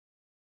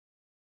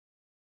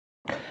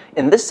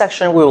In this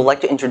section, we would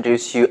like to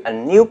introduce you a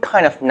new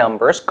kind of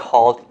numbers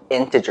called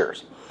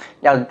integers.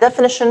 Now, the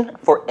definition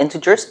for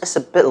integers is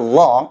a bit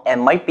long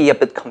and might be a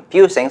bit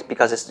confusing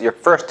because it's your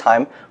first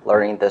time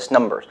learning these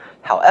numbers.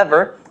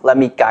 However, let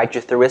me guide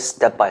you through it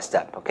step by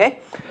step,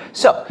 okay?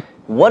 So,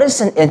 what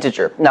is an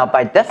integer? Now,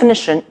 by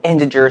definition,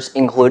 integers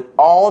include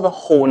all the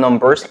whole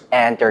numbers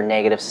and their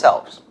negative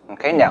selves.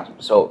 Okay, now,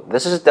 so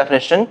this is a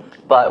definition,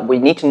 but we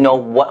need to know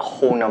what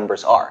whole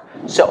numbers are.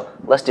 So,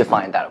 let's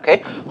define that, okay?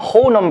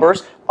 Whole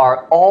numbers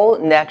are all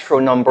natural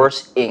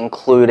numbers,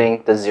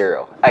 including the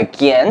zero.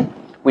 Again,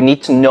 we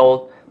need to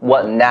know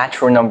what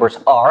natural numbers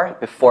are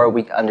before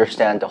we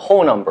understand the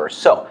whole numbers.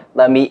 So,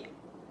 let me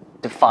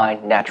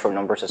define natural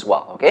numbers as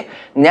well, okay?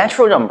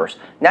 Natural numbers.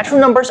 Natural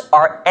numbers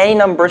are any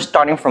numbers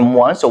starting from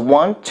 1, so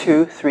 1,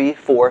 2, 3,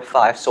 4,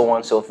 5, so on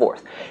and so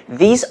forth.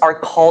 These are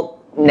called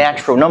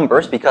natural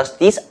numbers because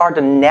these are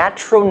the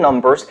natural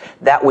numbers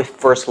that we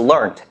first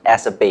learned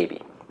as a baby.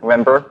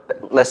 Remember,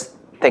 let's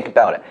think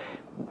about it.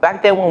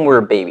 Back then when we were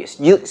babies,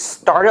 you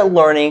started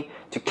learning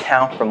to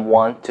count from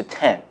 1 to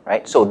 10,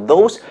 right? So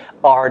those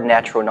are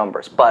natural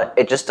numbers, but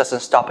it just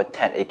doesn't stop at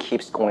 10. It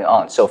keeps going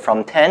on. So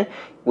from 10,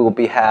 we will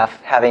be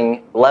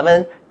having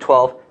 11,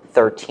 12,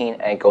 13,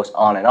 and it goes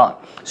on and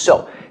on.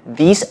 So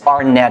these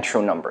are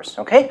natural numbers,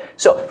 okay?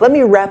 So let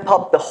me wrap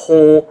up the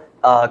whole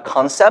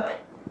concept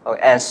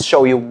and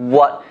show you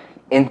what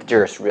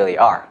integers really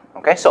are.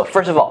 Okay, so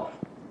first of all,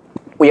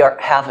 we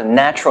have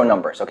natural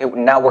numbers. Okay,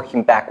 we're now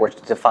working backwards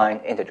to define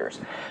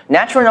integers.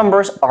 Natural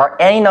numbers are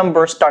any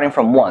number starting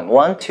from 1.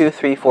 1, 2,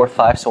 3, 4,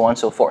 5, so on and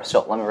so forth.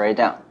 So let me write it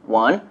down.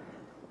 1,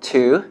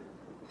 2,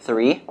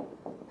 3,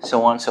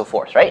 so on and so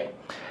forth, right?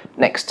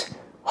 Next,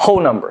 whole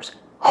numbers.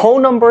 Whole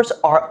numbers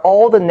are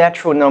all the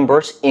natural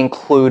numbers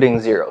including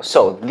 0.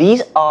 So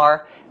these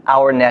are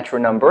our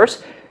natural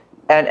numbers.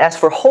 And as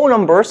for whole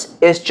numbers,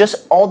 it's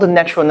just all the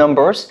natural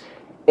numbers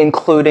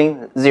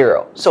including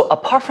 0. So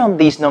apart from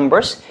these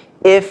numbers,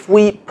 if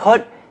we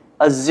put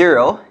a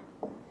 0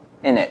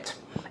 in it,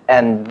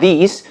 and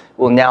these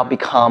will now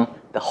become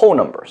the whole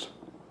numbers.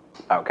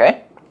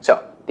 Okay,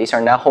 so these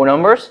are now whole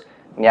numbers.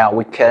 Now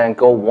we can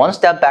go one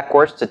step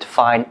backwards to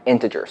define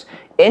integers.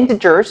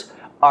 Integers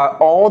are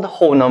all the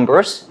whole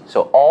numbers,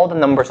 so all the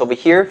numbers over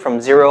here from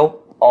 0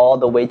 all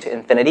the way to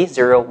infinity,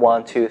 0,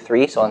 1, 2,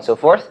 3, so on and so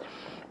forth,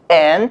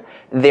 and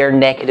their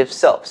negative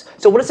selves.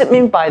 So what does it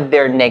mean by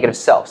their negative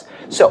selves?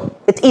 So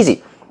it's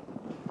easy.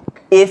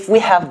 If we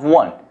have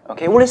 1,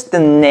 okay, what is the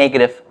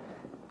negative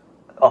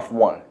of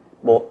 1?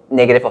 Well,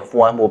 negative of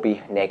 1 will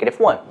be negative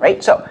 1,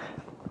 right? So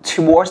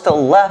towards the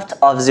left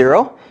of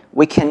 0,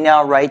 we can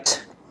now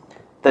write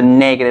the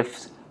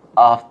negatives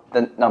of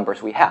the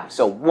numbers we have.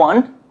 So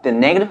 1, the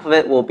negative of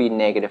it will be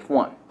negative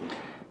 1.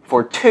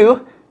 For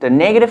 2, the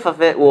negative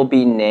of it will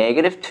be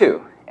negative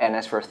 2. And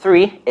as for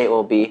 3, it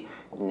will be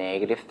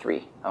negative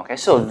 3. Okay,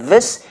 so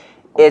this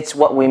is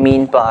what we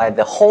mean by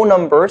the whole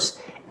numbers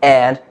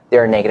and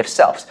their negative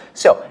selves.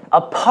 So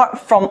apart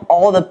from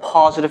all the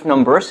positive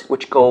numbers,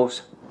 which go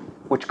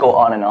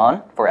on and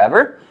on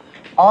forever,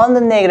 on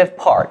the negative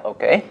part,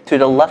 okay, to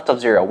the left of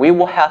 0, we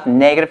will have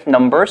negative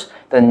numbers,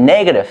 the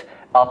negative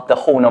of the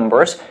whole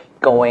numbers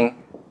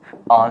going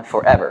on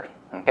forever.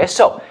 Okay,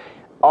 so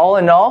all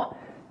in all,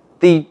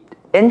 the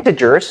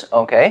integers,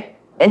 okay,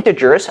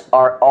 integers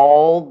are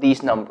all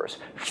these numbers.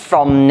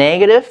 From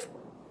negative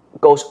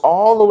goes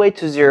all the way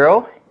to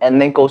 0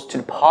 and then goes to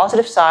the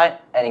positive side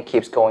and it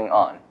keeps going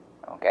on.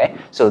 Okay,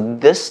 so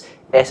this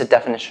is a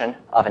definition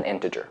of an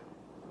integer.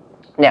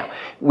 Now,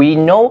 we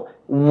know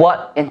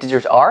what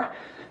integers are.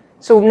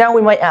 So now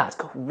we might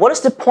ask, what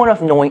is the point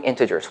of knowing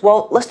integers?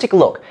 Well, let's take a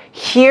look.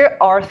 Here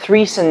are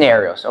 3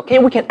 scenarios. Okay,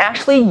 we can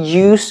actually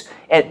use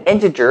an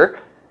integer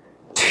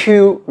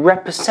to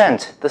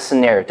represent the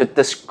scenario, to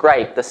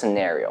describe the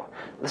scenario.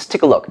 Let's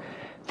take a look.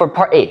 For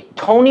part A,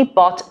 Tony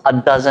bought a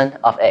dozen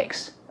of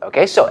eggs.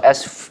 Okay, so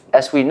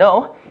as we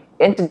know,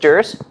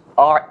 integers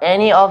are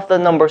any of the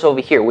numbers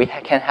over here. We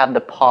can have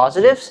the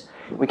positives,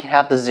 we can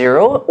have the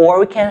 0, or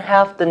we can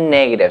have the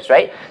negatives,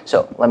 right?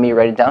 So let me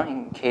write it down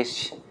in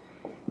case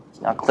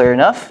it's not clear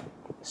enough.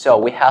 So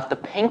we have the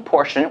pink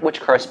portion, which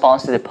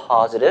corresponds to the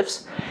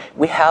positives.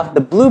 We have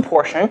the blue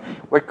portion,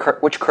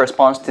 which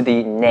corresponds to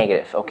the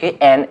negative, okay?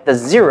 And the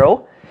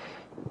 0,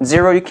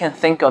 you can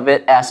think of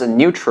it as a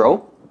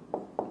neutral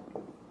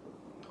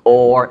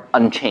or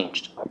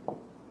unchanged,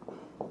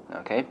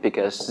 okay?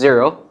 Because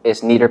 0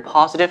 is neither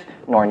positive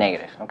nor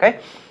negative,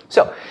 okay?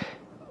 So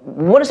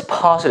what is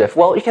positive?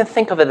 Well, you can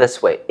think of it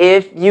this way.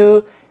 If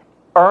you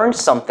earn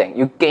something,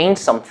 you gain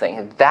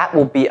something, that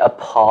will be a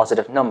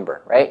positive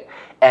number, right?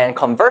 And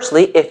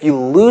conversely, if you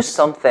lose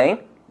something,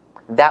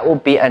 that will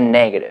be a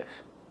negative,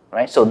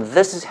 right? So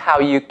this is how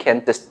you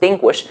can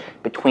distinguish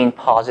between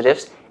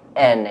positives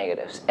and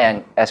negatives.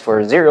 And as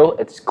for 0,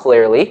 it's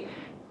clearly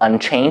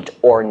unchanged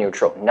or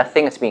neutral.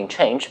 Nothing is being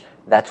changed.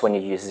 That's when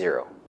you use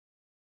 0.